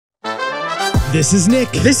This is Nick.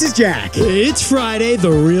 This is Jack. It's Friday, the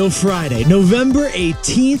real Friday, November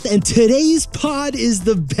 18th, and today's pod is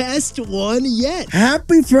the best one yet.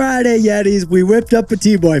 Happy Friday, Yetis. We whipped up a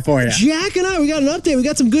T-boy for you. Jack and I, we got an update. We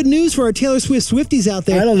got some good news for our Taylor Swift Swifties out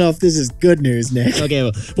there. I don't know if this is good news, Nick. Okay,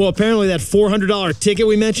 well, apparently that $400 ticket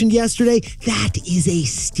we mentioned yesterday, that is a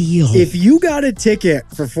steal. If you got a ticket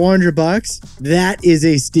for $400, that is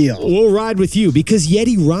a steal. We'll ride with you because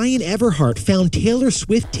Yeti Ryan Everhart found Taylor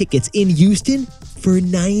Swift tickets in Houston for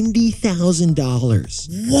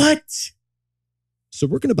 $90,000. What? So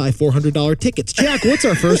we're going to buy $400 tickets. Jack, what's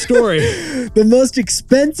our first story? The most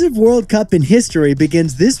expensive World Cup in history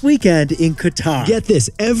begins this weekend in Qatar. Get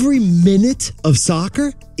this, every minute of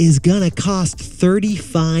soccer is going to cost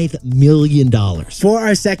 $35 million. For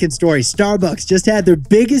our second story, Starbucks just had their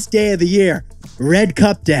biggest day of the year, Red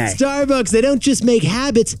Cup Day. Starbucks, they don't just make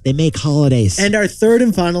habits, they make holidays. And our third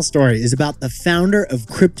and final story is about the founder of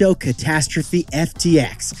crypto catastrophe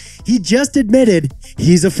FTX. He just admitted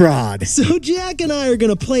he's a fraud. So Jack and I are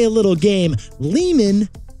going to play a little game, Lehman,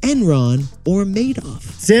 Enron, or Madoff.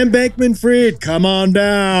 Sam Bankman-Fried, come on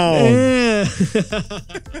down. Yeah.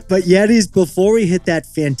 But Yetis, before we hit that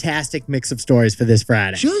fantastic mix of stories for this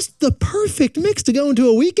Friday. Just the perfect mix to go into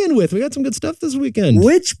a weekend with. We got some good stuff this weekend.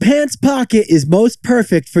 Which pants pocket is most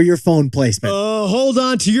perfect for your phone placement? Hold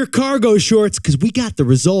on to your cargo shorts because we got the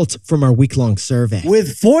results from our week-long survey.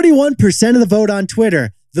 With 41% of the vote on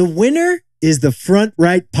Twitter, the winner is the front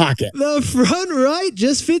right pocket. The front right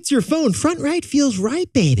just fits your phone. Front right feels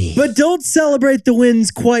right, baby. But don't celebrate the wins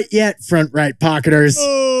quite yet, front right pocketers.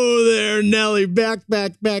 Oh, there, Nelly. Back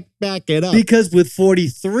it up. Because with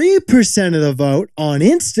 43% of the vote on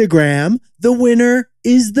Instagram, the winner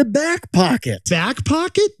is the back pocket. Back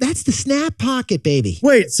pocket? That's the snap pocket, baby.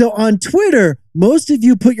 Wait, so on Twitter, most of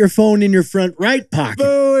you put your phone in your front right pocket.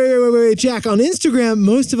 Wait, Jack. On Instagram,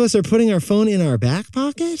 most of us are putting our phone in our back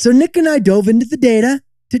pocket? So Nick and I dove into the data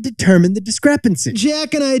to determine the discrepancy.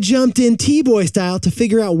 Jack and I jumped in T-boy style to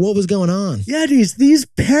figure out what was going on. Yetis, these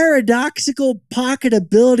paradoxical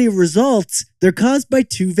pocketability results, they're caused by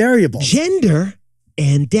two variables. Gender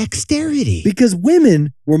and dexterity. Because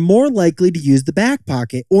women were more likely to use the back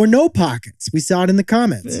pocket or no pockets. We saw it in the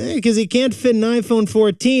comments. Because you can't fit an iPhone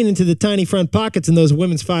 14 into the tiny front pockets in those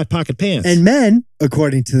women's 5-pocket pants. And men,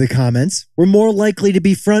 according to the comments, were more likely to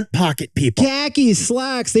be front pocket people. Khakis,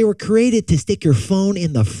 slacks, they were created to stick your phone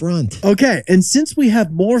in the front. Okay, and since we have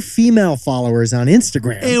more female followers on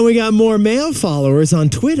Instagram, and we got more male followers on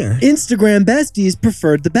Twitter, Instagram besties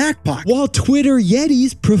preferred the back pocket, while Twitter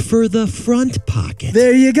Yetis prefer the front pocket.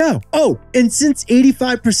 There you go. Oh, and since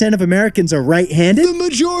 85% of Americans are right-handed, the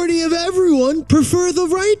majority of everyone prefer the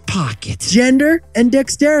right pocket. Gender and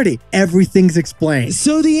dexterity, everything's explained.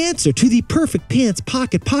 So the answer to the perfect pants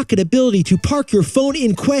pocket ability to park your phone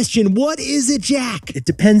in question, what is it, Jack? It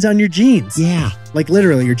depends on your genes. Yeah. Like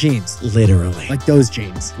literally your genes. Literally. Like those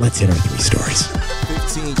genes. Let's hit our three stories.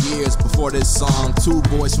 15 years before this song, two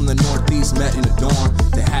boys from the Northeast met in a dorm.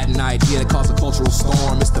 They had an idea that caused a cultural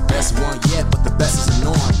storm. It's the best one yet, but the best is a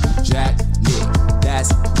norm. Jack, Nick,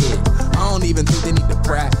 that's it. I don't even think they need to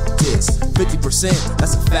practice. 50%,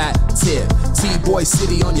 that's a fat tip. T-Boy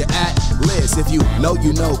City on your at-list. If you know,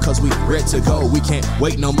 you know, cause we ready to go. We can't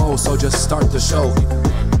wait no more, so just start the show.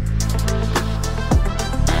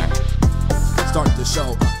 Start the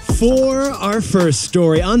show. For our first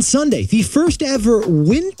story, on Sunday, the first ever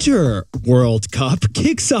Winter World Cup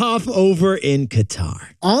kicks off over in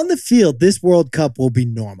Qatar. On the field, this World Cup will be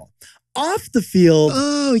normal. Off the field,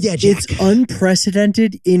 oh yeah, Jack, it's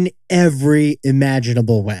unprecedented in every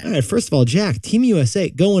imaginable way. All right, first of all, Jack, Team USA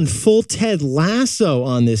going full Ted Lasso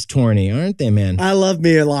on this tourney, aren't they, man? I love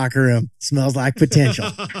me a locker room. Smells like potential.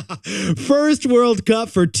 First World Cup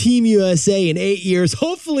for Team USA in 8 years.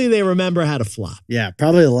 Hopefully they remember how to flop. Yeah,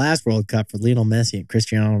 probably the last World Cup for Lionel Messi and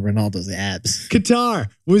Cristiano Ronaldo's abs. Qatar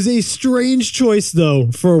was a strange choice,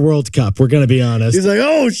 though, for a World Cup. We're going to be honest. He's like,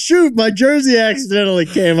 oh, shoot, my jersey accidentally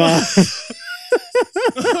came off.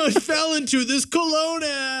 I fell into this cologne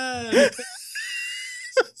ad.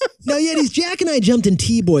 Now, Yetis, Jack and I jumped in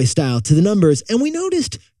T-boy style to the numbers, and we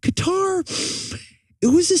noticed Qatar, it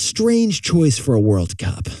was a strange choice for a World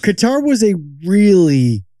Cup. Qatar was a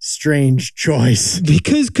really strange choice.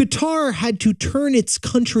 Because Qatar had to turn its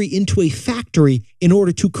country into a factory in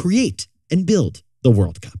order to create and build the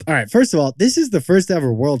World Cup. All right, first of all, this is the first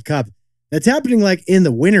ever World Cup that's happening like in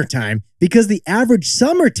the wintertime because the average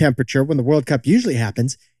summer temperature when the World Cup usually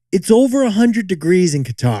happens, it's over 100 degrees in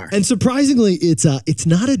Qatar. And surprisingly, it's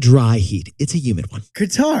not a dry heat. It's a humid one.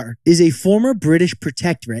 Qatar is a former British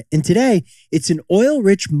protectorate, and today it's an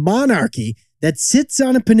oil-rich monarchy that sits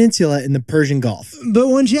on a peninsula in the Persian Gulf. But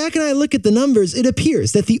when Jack and I look at the numbers, it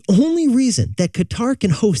appears that the only reason that Qatar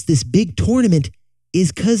can host this big tournament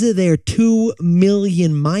is because of their 2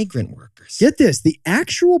 million migrant workers. Get this, the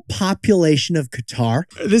actual population of Qatar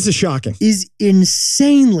This is shocking. is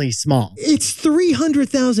insanely small. It's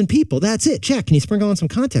 300,000 people. That's it. Jack, can you sprinkle on some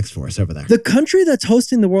context for us over there? The country that's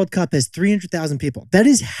hosting the World Cup has 300,000 people. That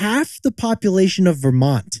is half the population of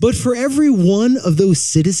Vermont. But for every one of those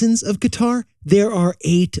citizens of Qatar, there are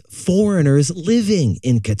 8 foreigners living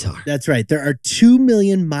in Qatar. That's right. There are 2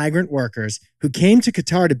 million migrant workers who came to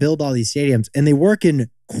Qatar to build all these stadiums, and they work in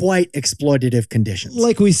quite exploitative conditions.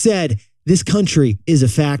 Like we said, this country is a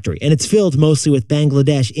factory, and it's filled mostly with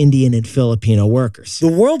Bangladesh, Indian, and Filipino workers. The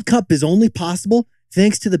World Cup is only possible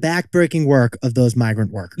thanks to the backbreaking work of those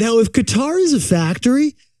migrant workers. Now, if Qatar is a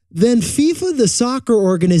factory, then FIFA, the soccer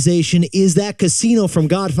organization, is that casino from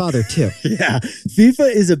Godfather 2. Yeah,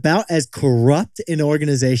 FIFA is about as corrupt an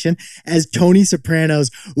organization as Tony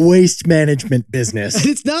Soprano's waste management business. And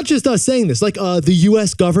it's not just us saying this. Like the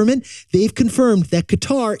U.S. government, they've confirmed that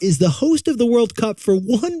Qatar is the host of the World Cup for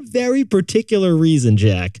one very particular reason,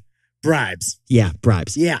 Jack. Bribes. Yeah,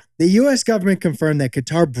 bribes. Yeah, the U.S. government confirmed that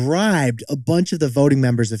Qatar bribed a bunch of the voting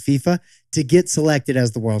members of FIFA to get selected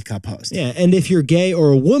as the World Cup host. Yeah, and if you're gay or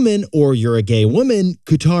a woman, or you're a gay woman,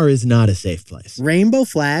 Qatar is not a safe place. Rainbow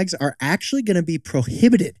flags are actually going to be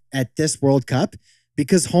prohibited at this World Cup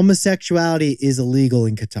because homosexuality is illegal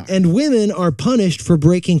in Qatar. And women are punished for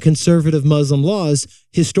breaking conservative Muslim laws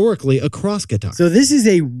historically across Qatar. So this is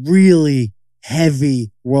a really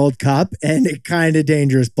heavy World Cup and a kind of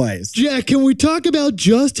dangerous place. Jack, can we talk about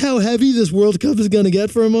just how heavy this World Cup is going to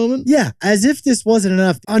get for a moment? Yeah, as if this wasn't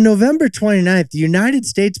enough. On November 29th, the United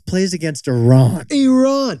States plays against Iran.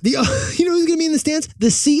 Iran. You know who's going to be in the stands?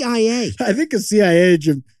 The CIA. I think a CIA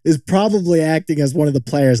agent is probably acting as one of the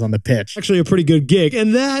players on the pitch. Actually a pretty good gig.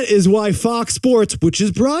 And that is why Fox Sports, which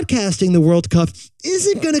is broadcasting the World Cup,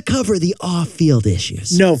 isn't going to cover the off-field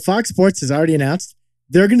issues. No, Fox Sports has already announced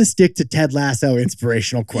they're going to stick to Ted Lasso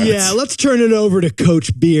inspirational quotes. Yeah, let's turn it over to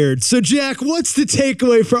Coach Beard. So, Jack, what's the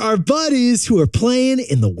takeaway for our buddies who are playing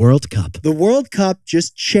in the World Cup? The World Cup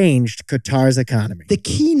just changed Qatar's economy. The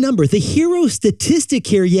key number, the hero statistic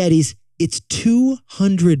here, Yetis, it's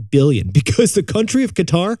 $200 billion because the country of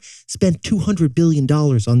Qatar spent $200 billion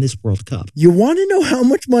on this World Cup. You want to know how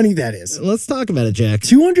much money that is? Let's talk about it, Jack.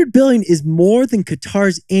 $200 billion is more than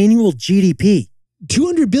Qatar's annual GDP.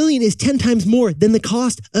 $200 billion is 10 times more than the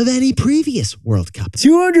cost of any previous World Cup.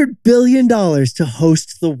 $200 billion to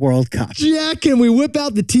host the World Cup. Jack, can we whip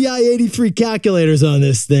out the TI-83 calculators on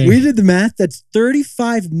this thing? We did the math. That's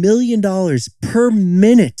 $35 million per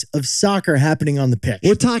minute of soccer happening on the pitch.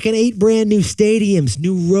 We're talking 8 brand new stadiums,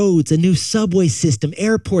 new roads, a new subway system,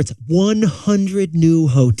 airports, 100 new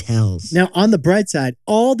hotels. Now, on the bright side,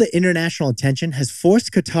 all the international attention has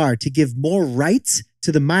forced Qatar to give more rights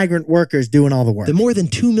to the migrant workers doing all the work. The more than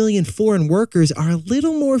 2 million foreign workers are a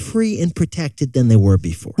little more free and protected than they were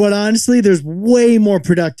before. But honestly, there's way more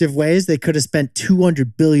productive ways they could have spent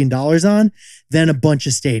 $200 billion on than a bunch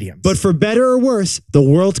of stadiums. But for better or worse, the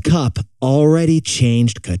World Cup already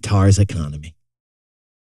changed Qatar's economy.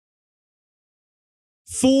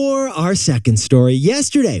 For our second story,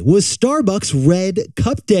 yesterday was Starbucks Red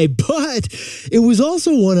Cup Day, but it was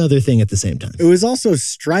also one other thing at the same time. It was also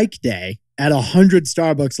Strike Day at 100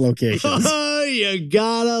 Starbucks locations. Oh, you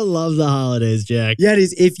gotta love the holidays, Jack.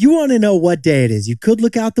 Yetis, if you want to know what day it is, you could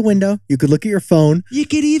look out the window. You could look at your phone. You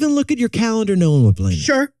could even look at your calendar. No one would blame you.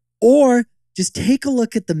 Sure. Or just take a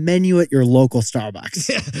look at the menu at your local Starbucks.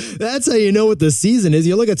 Yeah, that's how you know what the season is.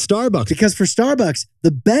 You look at Starbucks. Because for Starbucks,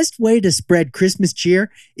 the best way to spread Christmas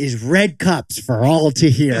cheer is red cups for all to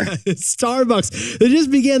hear. Starbucks, they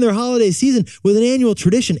just began their holiday season with an annual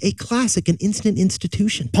tradition, a classic and instant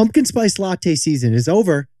institution. Pumpkin spice latte season is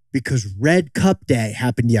over because Red Cup Day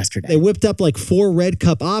happened yesterday. They whipped up like 4 Red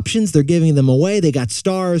Cup options. They're giving them away. They got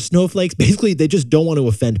stars, snowflakes. Basically, they just don't want to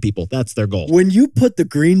offend people. That's their goal. When you put the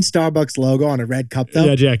green Starbucks logo on a red cup, though,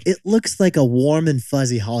 yeah, Jack, it looks like a warm and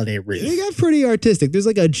fuzzy holiday wreath. They got pretty artistic. There's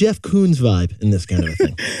like a Jeff Koons vibe in this kind of a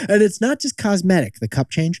thing. And it's not just cosmetic, the cup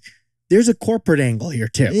change. There's a corporate angle here,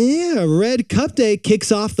 too. Yeah, Red Cup Day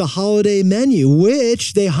kicks off the holiday menu,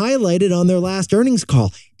 which they highlighted on their last earnings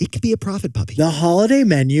call. It could be a profit puppy. The holiday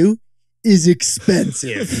menu is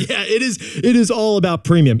expensive. Yeah, it is all about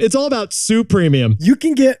premium. It's all about soup premium. You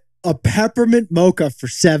can get a peppermint mocha for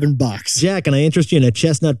 $7. Jack, can I interest you in a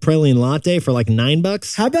chestnut praline latte for like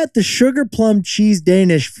 $9? How about the sugar plum cheese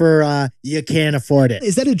Danish for you can't afford it?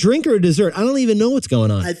 Is that a drink or a dessert? I don't even know what's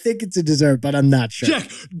going on. I think it's a dessert, but I'm not sure. Jack,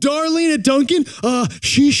 Darlene at Dunkin',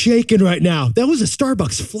 she's shaking right now. That was a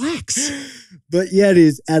Starbucks flex. But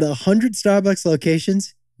Yetis, at 100 Starbucks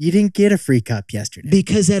locations, you didn't get a free cup yesterday.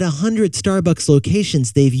 Because at 100 Starbucks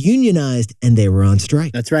locations, they've unionized and they were on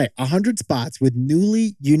strike. That's right. 100 spots with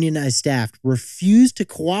newly unionized staff refused to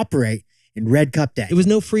cooperate in Red Cup Day. It was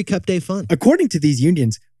no free Cup Day fun. According to these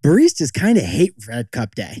unions, baristas kind of hate Red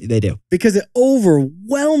Cup Day. They do. Because it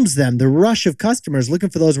overwhelms them, the rush of customers looking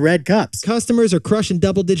for those red cups. Customers are crushing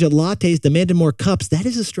double-digit lattes, demanding more cups. That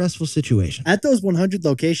is a stressful situation. At those 100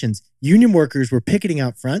 locations, union workers were picketing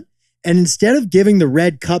out front. And instead of giving the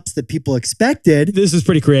red cups that people expected, This is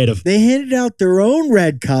pretty creative. they handed out their own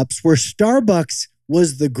red cups where Starbucks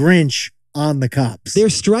was the Grinch on the cups. They're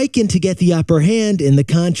striking to get the upper hand in the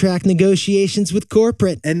contract negotiations with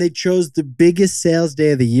corporate. And they chose the biggest sales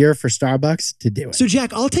day of the year for Starbucks to do it. So,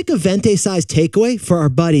 Jack, I'll take a venti-sized takeaway for our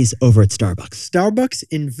buddies over at Starbucks. Starbucks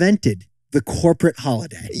invented the corporate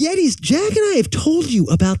holiday. Yetis, Jack and I have told you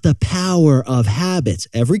about the power of habits.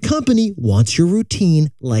 Every company wants your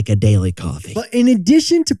routine like a daily coffee. But in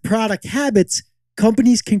addition to product habits,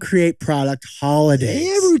 companies can create product holidays.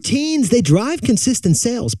 Yeah, routines, they drive consistent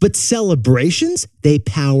sales, but celebrations, they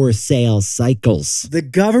power sales cycles. The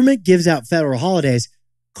government gives out federal holidays.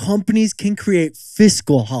 Companies can create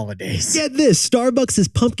fiscal holidays. Get this,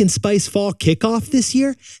 Starbucks' Pumpkin Spice Fall Kickoff this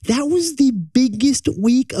year, that was the biggest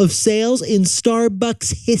week of sales in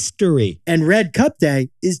Starbucks history. And Red Cup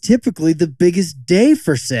Day is typically the biggest day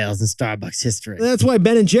for sales in Starbucks history. That's why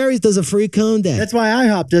Ben & Jerry's does a free cone day. That's why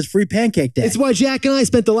IHOP does free pancake day. It's why Jack and I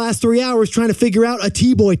spent the last 3 hours trying to figure out a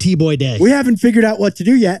T-Boy day. We haven't figured out what to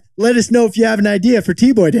do yet. Let us know if you have an idea for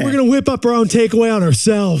T-Boy Day. We're going to whip up our own takeaway on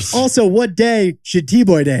ourselves. Also, what day should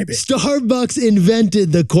T-Boy Day be? Starbucks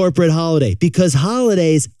invented the corporate holiday because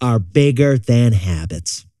holidays are bigger than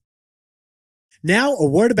habits. Now, a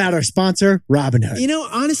word about our sponsor, Robinhood. You know,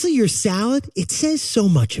 honestly, your salad, it says so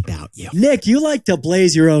much about you. Nick, you like to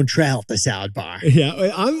blaze your own trail at the salad bar.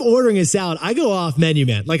 Yeah, I'm ordering a salad. I go off menu,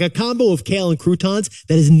 man. Like a combo of kale and croutons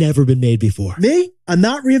that has never been made before. Me? I'm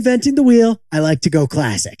not reinventing the wheel. I like to go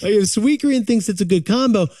classic. Like if Sweet Green thinks it's a good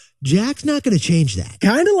combo, Jack's not going to change that.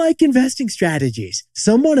 Kind of like investing strategies.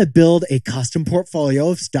 Some want to build a custom portfolio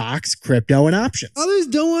of stocks, crypto, and options. Others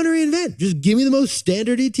don't want to reinvent. Just give me the most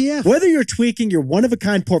standard ETF. Whether you're tweaking your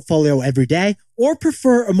one-of-a-kind portfolio every day or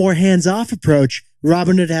prefer a more hands-off approach,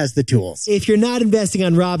 Robinhood has the tools. If you're not investing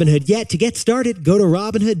on Robinhood yet, to get started, go to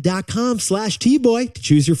Robinhood.com/T-Boy to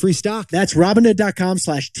choose your free stock. That's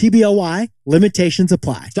Robinhood.com/TBOY. Limitations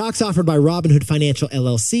apply. Stocks offered by Robinhood Financial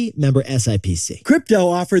LLC, member SIPC. Crypto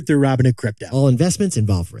offered through Robinhood Crypto. All investments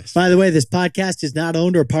involve risk. By the way, this podcast is not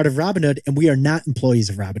owned or part of Robinhood, and we are not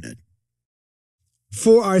employees of Robinhood.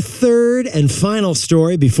 For our third and final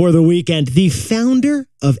story before the weekend, the founder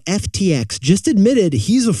of FTX just admitted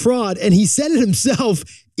he's a fraud, and he said it himself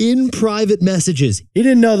in private messages. He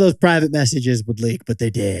didn't know those private messages would leak, but they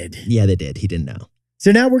did. Yeah, they did. He didn't know.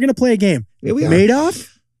 So now we're going to play a game. Here we are. Madoff,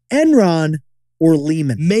 Enron, or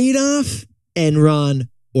Lehman? Madoff, Enron,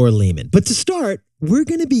 or Lehman. But to start, we're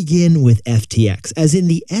going to begin with FTX, as in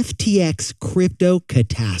the FTX crypto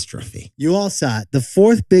catastrophe. You all saw it. The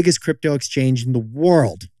fourth biggest crypto exchange in the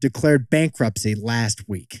world declared bankruptcy last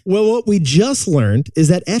week. Well, what we just learned is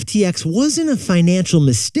that FTX wasn't a financial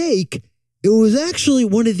mistake. It was actually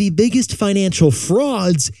one of the biggest financial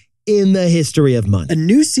frauds in the history of money. A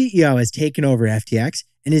new CEO has taken over FTX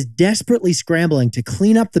and is desperately scrambling to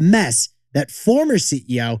clean up the mess that former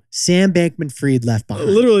CEO Sam Bankman-Fried left behind.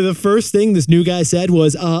 Literally, the first thing this new guy said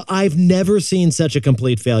was, I've never seen such a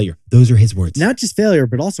complete failure. Those are his words. Not just failure,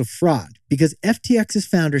 but also fraud, because FTX's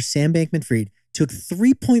founder Sam Bankman-Fried took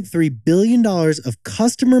 $3.3 billion of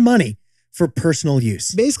customer money for personal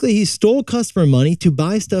use. Basically, he stole customer money to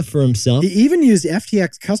buy stuff for himself. He even used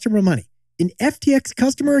FTX customer money in FTX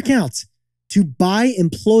customer accounts to buy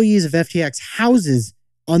employees of FTX houses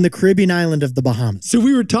on the Caribbean island of the Bahamas. So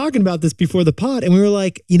we were talking about this before the pod, and we were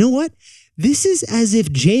like, you know what? This is as if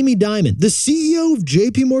Jamie Dimon, the CEO of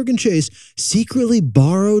JP Morgan Chase, secretly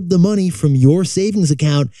borrowed the money from your savings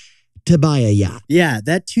account to buy a yacht. Yeah,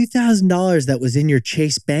 that $2,000 that was in your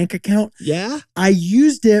Chase bank account. Yeah? I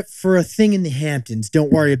used it for a thing in the Hamptons.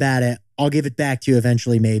 Don't worry about it. I'll give it back to you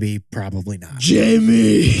eventually, maybe, probably not.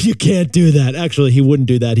 Jamie, you can't do that. Actually, he wouldn't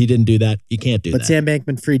do that. He didn't do that. You can't do that. But Sam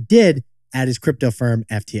Bankman-Fried did at his crypto firm,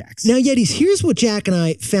 FTX. Now, Yetis, here's what Jack and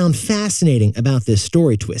I found fascinating about this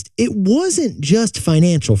story twist. It wasn't just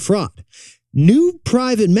financial fraud. new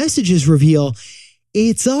private messages reveal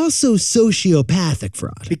it's also sociopathic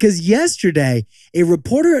fraud. Because yesterday, a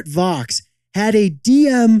reporter at Vox had a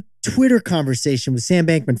DM Twitter conversation with Sam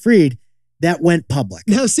Bankman-Fried that went public.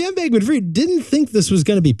 Now, Sam Bankman-Fried didn't think this was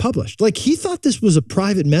going to be published. Like, he thought this was a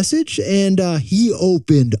private message, and he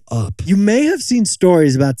opened up. You may have seen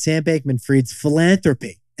stories about Sam Bankman-Fried's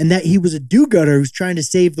philanthropy and that he was a do-gooder who's trying to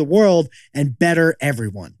save the world and better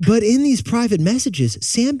everyone. But in these private messages,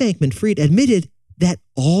 Sam Bankman-Fried admitted that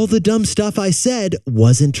all the dumb stuff I said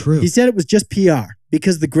wasn't true. He said it was just PR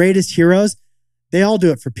because the greatest heroes, they all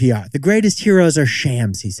do it for PR. The greatest heroes are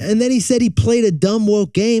shams, he said. And then he said he played a dumb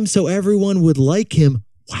woke game so everyone would like him.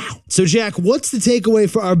 Wow. So, Jack, what's the takeaway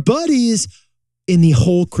for our buddies in the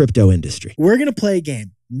whole crypto industry? We're going to play a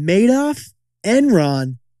game. Madoff,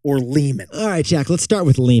 Enron, or Lehman. All right, Jack, let's start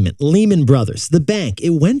with Lehman. Lehman Brothers, the bank.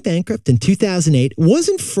 It went bankrupt in 2008. It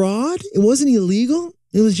wasn't fraud. It wasn't illegal.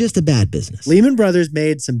 It was just a bad business. Lehman Brothers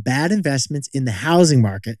made some bad investments in the housing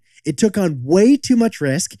market. It took on way too much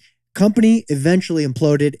risk. Company eventually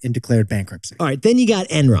imploded and declared bankruptcy. All right, then you got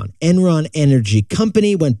Enron. Enron Energy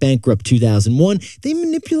Company went bankrupt 2001. They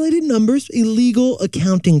manipulated numbers, illegal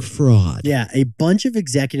accounting fraud. Yeah, a bunch of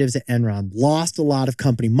executives at Enron lost a lot of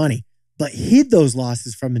company money, but hid those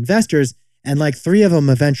losses from investors, and like 3 of them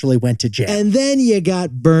eventually went to jail. And then you got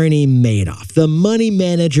Bernie Madoff, the money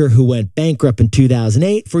manager who went bankrupt in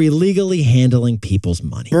 2008 for illegally handling people's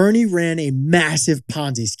money. Bernie ran a massive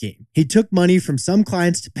Ponzi scheme. He took money from some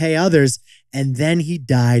clients to pay others, and then he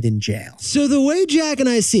died in jail. So the way Jack and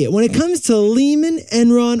I see it, when it comes to Lehman,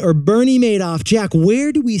 Enron, or Bernie Madoff, Jack,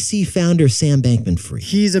 where do we see founder Sam Bankman-Fried?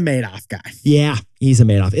 He's a Madoff guy. Yeah, he's a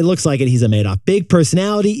Madoff. It looks like it. He's a Madoff. Big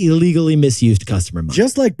personality, illegally misused customer money.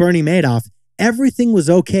 Just like Bernie Madoff, everything was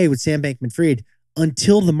okay with Sam Bankman-Fried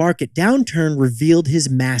until the market downturn revealed his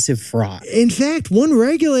massive fraud. In fact, one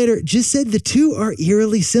regulator just said the two are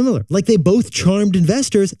eerily similar. Like they both charmed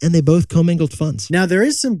investors and they both commingled funds. Now, there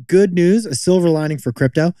is some good news, a silver lining for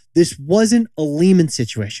crypto. This wasn't a Lehman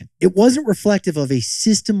situation. It wasn't reflective of a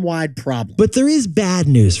system-wide problem. But there is bad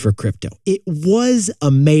news for crypto. It was a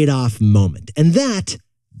Madoff moment, and that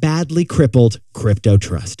badly crippled crypto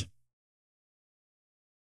trust.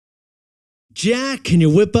 Jack, can you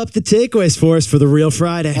whip up the takeaways for us for the Real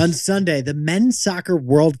Friday? On Sunday, the Men's Soccer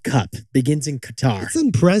World Cup begins in Qatar. It's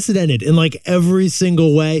unprecedented in like every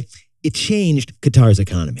single way. It changed Qatar's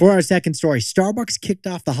economy. For our second story, Starbucks kicked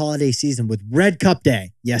off the holiday season with Red Cup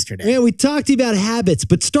Day yesterday. Yeah, we talked to you about habits,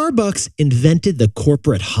 but Starbucks invented the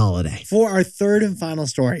corporate holiday. For our third and final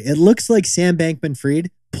story, it looks like Sam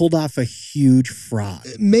Bankman-Fried pulled off a huge fraud.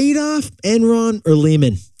 Madoff, Enron, or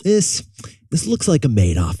Lehman. This looks like a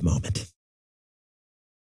Madoff moment.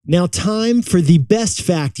 Now, time for the best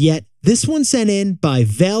fact yet. This one sent in by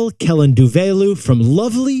Vel Kelenduvelu from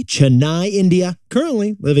lovely Chennai, India,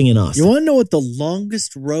 currently living in Austin. You want to know what the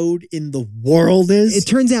longest road in the world is? It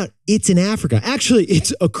turns out it's in Africa. Actually,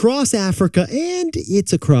 it's across Africa and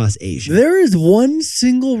it's across Asia. There is one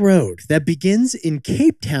single road that begins in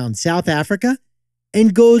Cape Town, South Africa,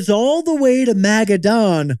 and goes all the way to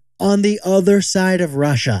Magadan on the other side of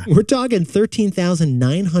Russia. We're talking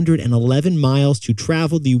 13,911 miles to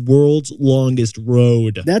travel the world's longest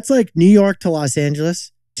road. That's like New York to Los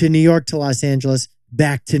Angeles, to New York to Los Angeles,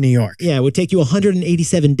 back to New York. Yeah, it would take you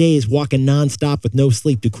 187 days walking nonstop with no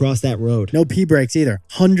sleep to cross that road. No pee breaks either.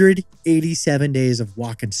 187 days of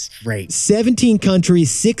walking straight. 17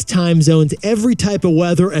 countries, 6 time zones, every type of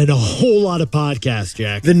weather, and a whole lot of podcasts,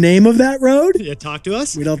 Jack. The name of that road? Yeah, talk to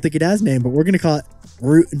us. We don't think it has a name, but we're going to call it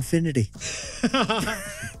Route Infinity.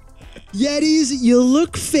 Yetis, you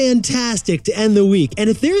look fantastic to end the week. And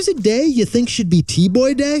if there's a day you think should be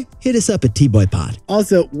T-Boy Day, hit us up at T-Boy Pod.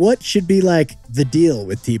 Also, what should be like the deal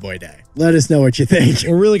with T-Boy Day? Let us know what you think.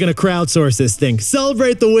 We're really going to crowdsource this thing.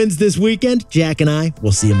 Celebrate the wins this weekend. Jack and I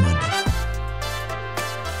will see you Monday.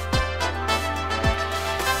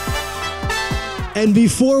 And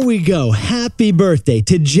before we go, happy birthday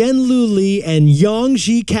to Jen Lu Lee and Yong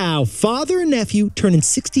Ji Kao, father and nephew, turning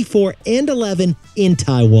 64 and 11 in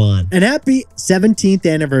Taiwan. And happy 17th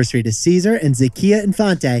anniversary to Caesar and Zakia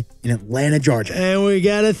Infante in Atlanta, Georgia. And we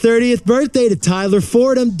got a 30th birthday to Tyler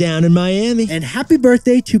Fordham down in Miami. And happy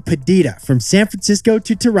birthday to Padita from San Francisco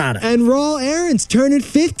to Toronto. And Raul Aarons turning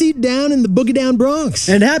 50 down in the Boogie Down Bronx.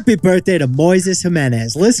 And happy birthday to Moises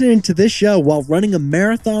Jimenez, listening to this show while running a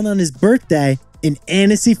marathon on his birthday in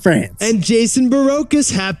Annecy, France. And Jason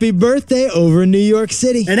Barocas, happy birthday over in New York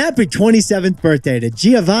City. And happy 27th birthday to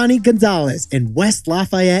Giovanni Gonzalez in West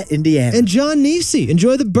Lafayette, Indiana. And John Nisi,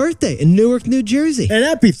 enjoy the birthday in Newark, New Jersey. And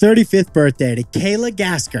happy 35th birthday to Kayla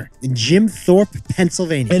Gasker in Jim Thorpe,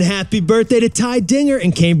 Pennsylvania. And happy birthday to Ty Dinger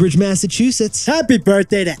in Cambridge, Massachusetts. Happy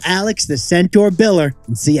birthday to Alex the Centaur Biller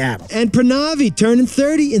in Seattle. And Pranavi turning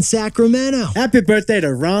 30 in Sacramento. Happy birthday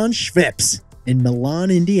to Ron Schvips in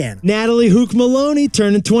Milan, Indiana. Natalie Hook Maloney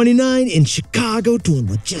turning 29 in Chicago doing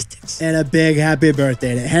logistics. And a big happy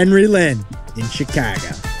birthday to Henry Lynn in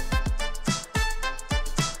Chicago.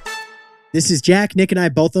 This is Jack. Nick and I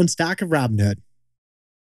both own stock of Robinhood.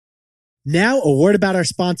 Now, a word about our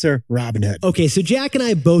sponsor, Robinhood. Okay, so Jack and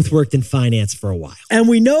I both worked in finance for a while. And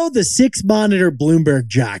we know the 6-monitor Bloomberg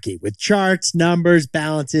jockey with charts, numbers,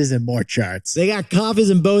 balances, and more charts. They got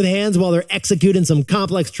coffees in both hands while they're executing some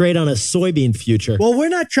complex trade on a soybean future. Well, we're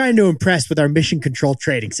not trying to impress with our mission control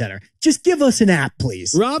trading center. Just give us an app,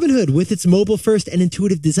 please. Robinhood, with its mobile-first and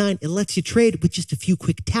intuitive design, it lets you trade with just a few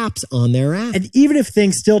quick taps on their app. And even if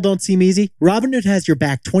things still don't seem easy, Robinhood has your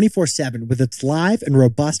back 24/7 with its live and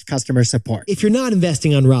robust customer support. If you're not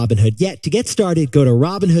investing on Robinhood yet, to get started, go to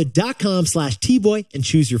Robinhood.com/TBoy and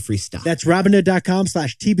choose your free stock. That's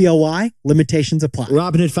Robinhood.com/TBOY. Limitations apply.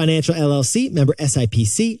 Robinhood Financial LLC, member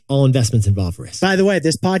SIPC. All investments involve risk. By the way,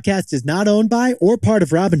 this podcast is not owned by or part of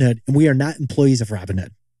Robinhood, and we are not employees of Robinhood.